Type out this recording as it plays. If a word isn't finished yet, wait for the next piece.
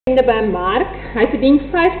By Mark, hy verdien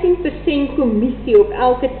 15% kommissie op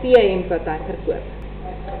elke T-hemd wat hy verkoop.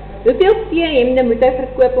 Hoeveel T-hemde moet hy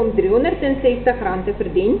verkoop om R360 te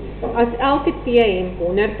verdien, as elke T-hemd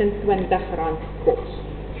R120 kos?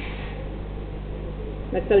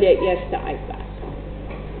 Wat sal jy eerste uitwerk?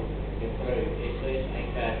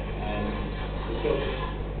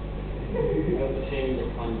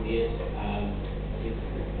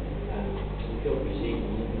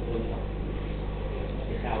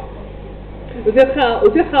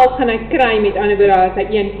 Hoeveel geld gaan hy kry met ander woorde as hy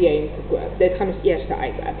 1 T-hemd verkoop? Dit gaan ons eerste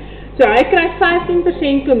uitwerk. So hy kry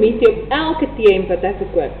 15% kommissie op elke T-hemd wat hy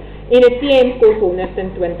verkoop. En 'n T-hemd kos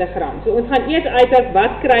R120. So ons gaan eers uitwerk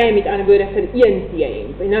wat kry hy met ander woorde vir 1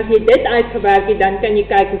 T-hemd. En as jy dit uitgewerk het, dan kan jy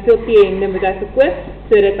kyk hoeveel T-hemde moet hy verkoop,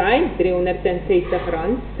 sodat hy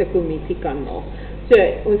R360 se kommissie kan maak. So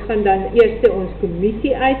ons gaan dan eers ons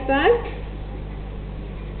kommissie uitwerk.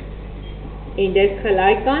 En dit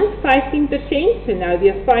gelyk aan 15%, so nou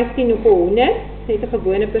weer 15 op 100, net 'n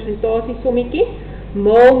gewone persentasie sommetjie,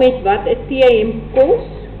 maal met wat 'n T-hemd kos.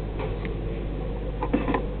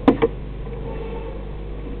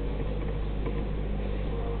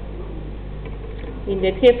 En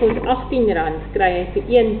dit gee vir ons R18 kry hy vir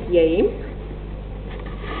 1 T-hemd.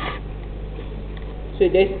 So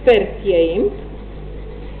dit per T-hemd.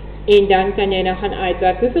 En dan kan jy nou gaan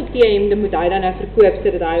uitwerk hoeveel T-hemde moet hy dan nou verkoop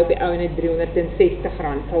sodat hy op die ouene R360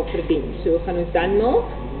 sal verdien. So gaan ons dan maak.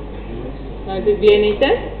 Nou is dit weer net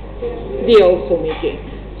 'n deelsommetjie.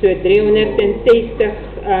 So 360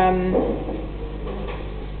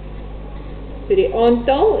 so die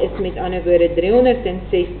aantal is met ander woorde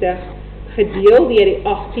 360 gedeel deur die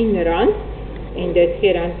R18 en dit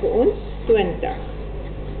gee dan vir ons 20.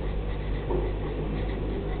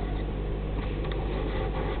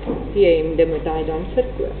 T-hemde moet hy dan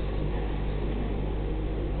verkoop.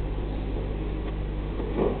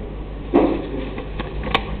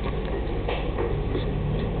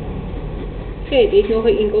 Okay, dit is nog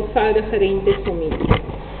 'n enkelvoudige rente sommetjie.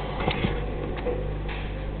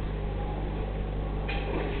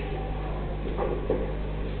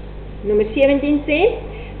 Nommer 17 sê,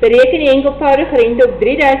 bereken die enkelvoudige rente op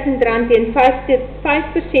R3000 teen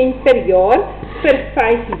 5% per jaar vir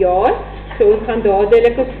 5 jaar. So ons gaan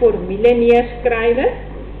dadelik 'n formule neerskryf.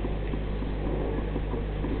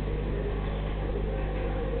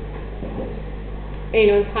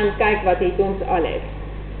 En ons gaan kyk wat het ons alles.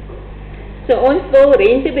 So ons wil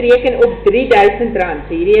rente bereken op R3000.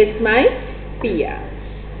 So hierdie is my P.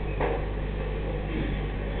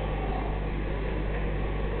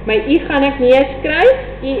 My I gaan ek neerskryf.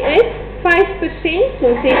 I is 5%, so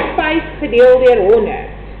ons sê 5 gedeel deur 100.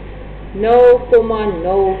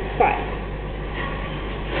 0,05.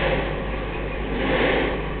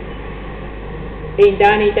 En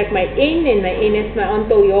dan het ek my N en my N is my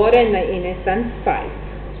aantal jare en my N is dan 5.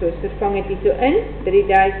 So ons vervang dit hier so in,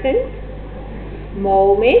 3000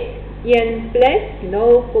 maal met 1 plus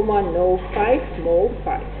 0,05 maal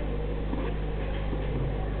 5.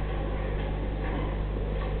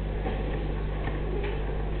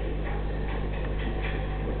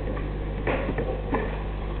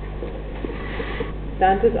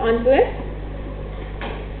 Dan is ons antwoord.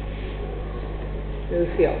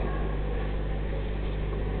 Hoeveel?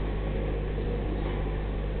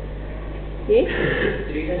 Okay.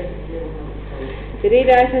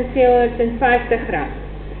 R3.750.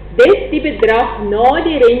 Dis die bedrag na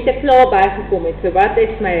die rente klaar bygekom het. So wat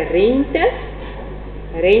is my rente?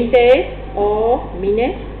 Rente is A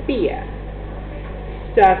minus P.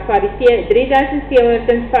 So ek variseer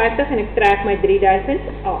 3.750 en ek trek my 3.000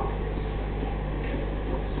 af.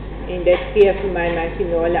 En dit gee vir my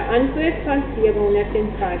finale antwoord van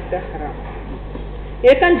R750.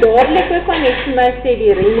 Jy kan dadelik ook van net vir my sê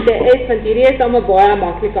die rente is, want hierdie is dan 'n baie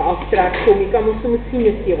maklike aftrek som. Jy kan ons soms sien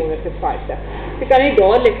is 750. Jy kan net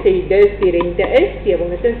dadelik sê dis die rente is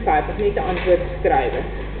 750, net 'n antwoord skryf. Jy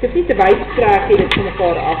hoef nie te wys trek jy dit van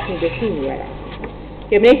mekaar af nie, dit is nie nodig.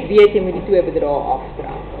 Jy moet net weet jy moet die twee bedrae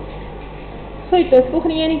aftrek. Goed, ons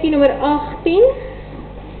volgende enetjie nommer 18.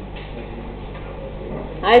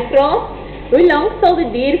 Hy vra, hoe lang sal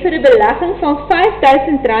dit duur vir 'n belegging van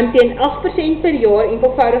R5000 teen 8% per jaar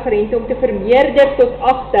enkelvoudige rente om te vermeerder tot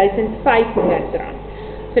R8500?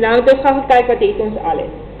 So nou moet ons gaan kyk wat het ons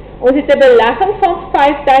alles. Ons het 'n belegging van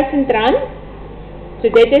R5000. So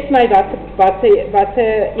dit is my wat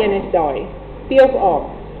se een is daai? P of A?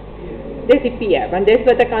 Dis die P, want dis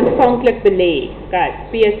wat ek aanvanklik belê. Kyk,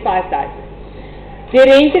 P is 5000. Die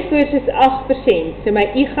rentekoers is 8%. So my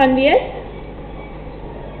I gaan wees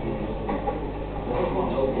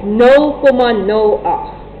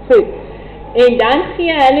 0,08. Goed. En dan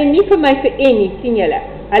gee hulle nie vir my vir N nie, sien julle.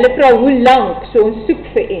 Hulle vra hoe lank, so ons soek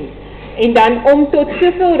vir N. En dan om tot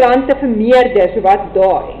soveel rand te vermeerder, so wat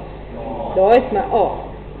daai? Daai is my A.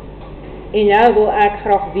 En nou wil ek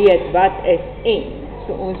graag weet, wat is N? So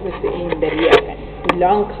ons moet vir N bereken. Hoe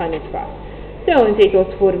lank gaan dit vat? So ons het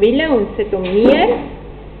ons formule, ons sit hom neer.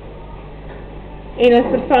 En ons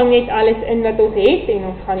vervang net alles in wat ons het, en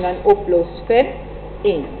ons gaan dan oplos vir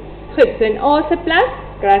N. Goed, so in A se plek,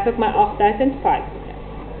 skryf ek my 8500.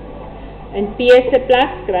 In P se plek,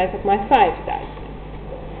 skryf ek my 5000.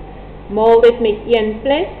 Maal dit met 1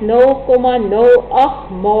 plus 0,08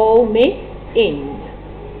 maal met N.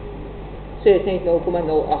 So is net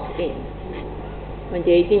 0,08 N. Want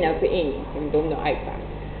jy het nie nou vir N, jy moet hom nou uitpak.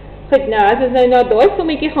 Goed, nou as ons nou na daai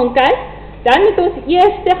sommetjie gaan kyk, dan moet ons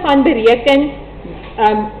eers gaan bereken,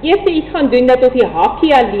 eers iets gaan doen dat ons die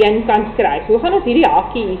hakkie alleen kan skryf. Hoe gaan ons hierdie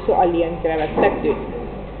hakkie hier so alleen kry, wat ek doen?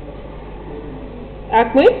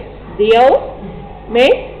 Ek moet deel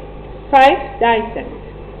met 5000.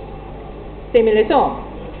 Stem julle saam?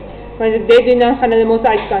 Want as ek dit doen, dan gaan hulle mos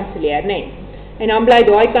uitkanseleer, nee. En dan bly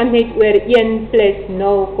daai kant net oor 1 plus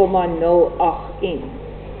 0,08 N.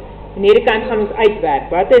 En hierdie kant gaan ons uitwerk.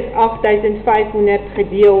 Wat is 8500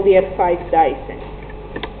 gedeel deur 5000?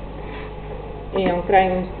 En dan kry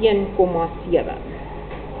ons 1,7.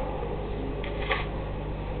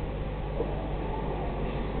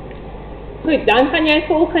 Goed, dan gaan jy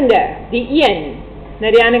volgende, die 1, na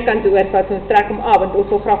die ander kant oorvat, ons trek hom af, want ons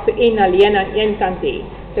wil graag vir N alleen aan een kant hê.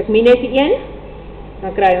 So ek minus die 1,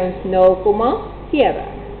 dan kry ons 0,7.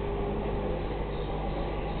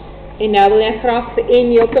 En nou wil jy graag vir N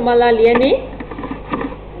heeltemal alleen hê.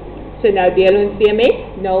 So nou deel ons weer met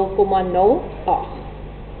 0,08.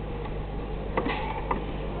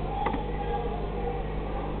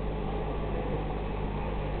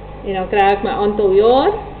 En dan kry ek my aantal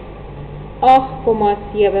jaar,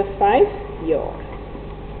 8,75 jaar.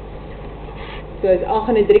 So is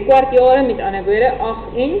 8 en 3/4 jare, met ander woorde 8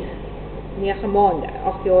 en 9 maande,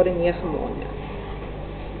 8 jaar en 9 maande.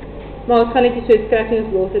 Maar ons gaan net nie so skryf nie,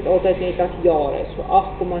 ons los dit altyd net as jare, so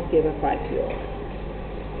 8,75 jaar.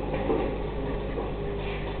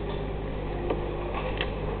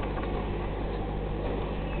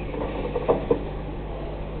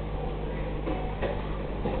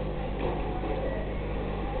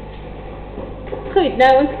 Goed,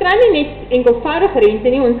 nou ons kry nie net enkelvoudige rente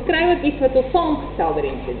nie, ons kry ook iets wat ons saamgestelde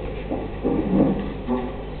rente doen.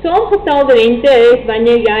 Saamgestelde rente is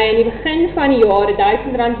wanneer jy aan die begin van die jaar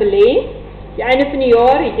R1000 belê, die einde van die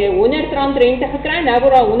jaar het jy R100 rente gekry, nou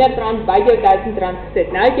word daar R100 by jou R1000 gesit.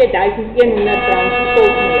 Nou het jy R1100 vir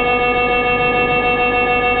volgende jaar.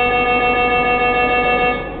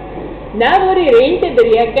 Nou word die rente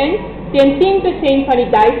bereken teen 10% van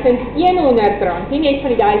die R1100, nie net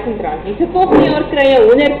van die R1000 nie. So volgende jaar kry jy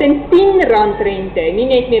R110 rente, nie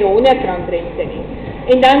net meer R100 rente nie.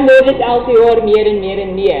 En dan word dit elke jaar meer en meer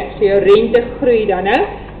en meer. So jou rente groei dan nou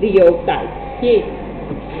die hele tyd. Yes.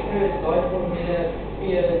 Is daai formule P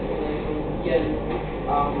is 1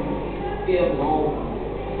 P maal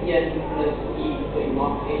 1 plus I vir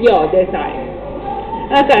maak 1. Ja, dis hy.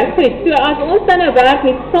 Okay, goed. So as ons dan nou werk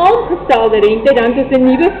met saamgestelde rente, dan is dit 'n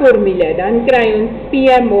nuwe formule. Dan kry ons P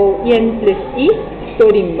maal 1 plus I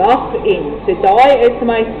tot die mag N. So daai is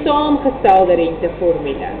my saamgestelde rente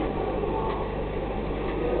formule.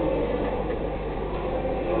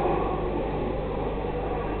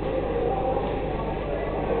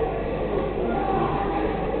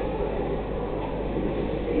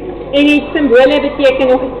 En die simbole beteken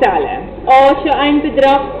nog dieselfde. A is jou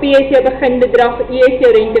eindbedrag, P is jou beginbedrag, I is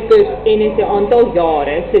jou rentekoers en is jou aantal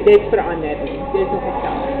jare. So dit verander nie. Dit is nog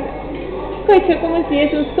dieselfde. Goed, so kom ons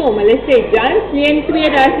lees ons som. Hulle sê, Jan leen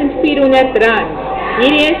R2400.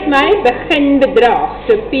 Hierdie is my beginbedrag.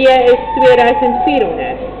 So P is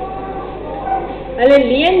 2400. Hulle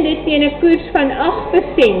leen dit teen 'n koers van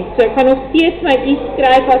 8%. So ek kan nog steeds my I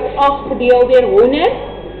skryf as 8 gedeel deur 100.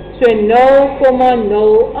 So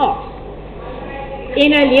 0,08.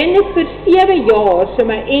 En alleen is vir 7 jaar, so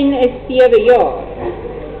my N is 7 jaar.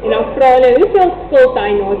 En dan vra hulle, hoeveel skuld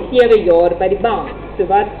hy na 7 jaar by die bank? So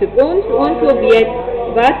wat soek ons? Ons wil weet,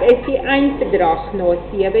 wat is die eindbedrag na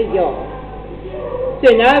 7 jaar?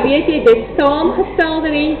 So nou weet jy, dit saamgestelde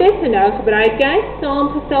rente, so nou gebruik jy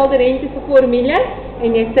saamgestelde rente vir formule,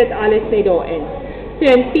 en jy sit alles net daarin. So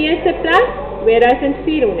in P se plek,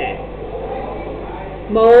 2400.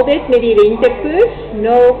 Maal dit met die rentekoers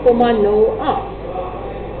 0,08.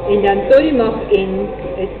 En dan tot die mag N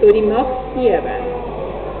is tot die mag 7.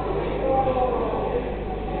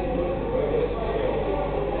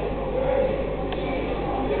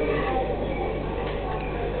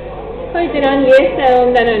 Goed, uit en dan lees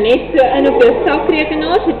hom dan nou net so in op jou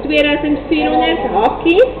sakrekenaar, so 2400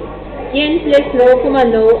 hakkies, 1 plus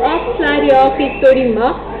 0,08, sla die hakkies tot die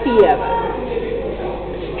mag 7.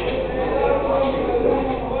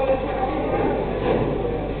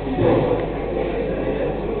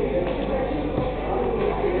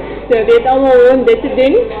 So, weet allemaal hoe om dit te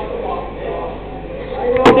doen.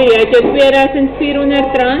 So, jy het jou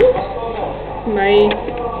 2400 rand, my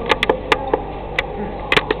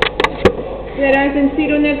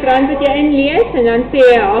 2400 rand wat jy inlees, en dan sê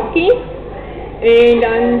jy hakkie, en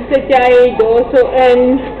dan sit jy daar so in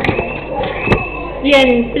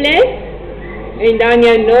 1 plus, en dan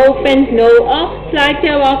jou 0,08 sluit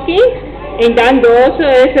jou hakkie, en dan daar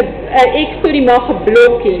so is een x tot die mag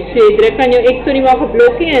blokkie, so jy druk aan jou x tot die mag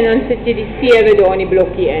blokkie, en dan sit jy die 7 daar in die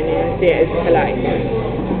blokkie in, en dan sê jy is gelijk.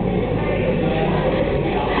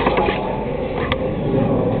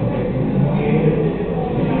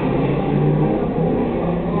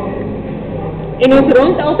 En ons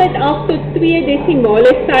rond altyd af tot 2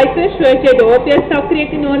 desimale syfers, so as jy daar op jou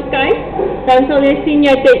sakrekenaar kyk, dan sal jy sien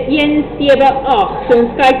jy het 178, so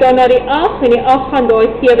ons kyk daar na die 8, en die 8 gaan daar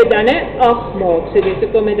 7 dan 8 maak, so dit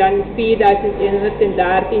kom dan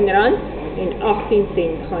 4113 rand en 18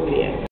 cent gaan wees.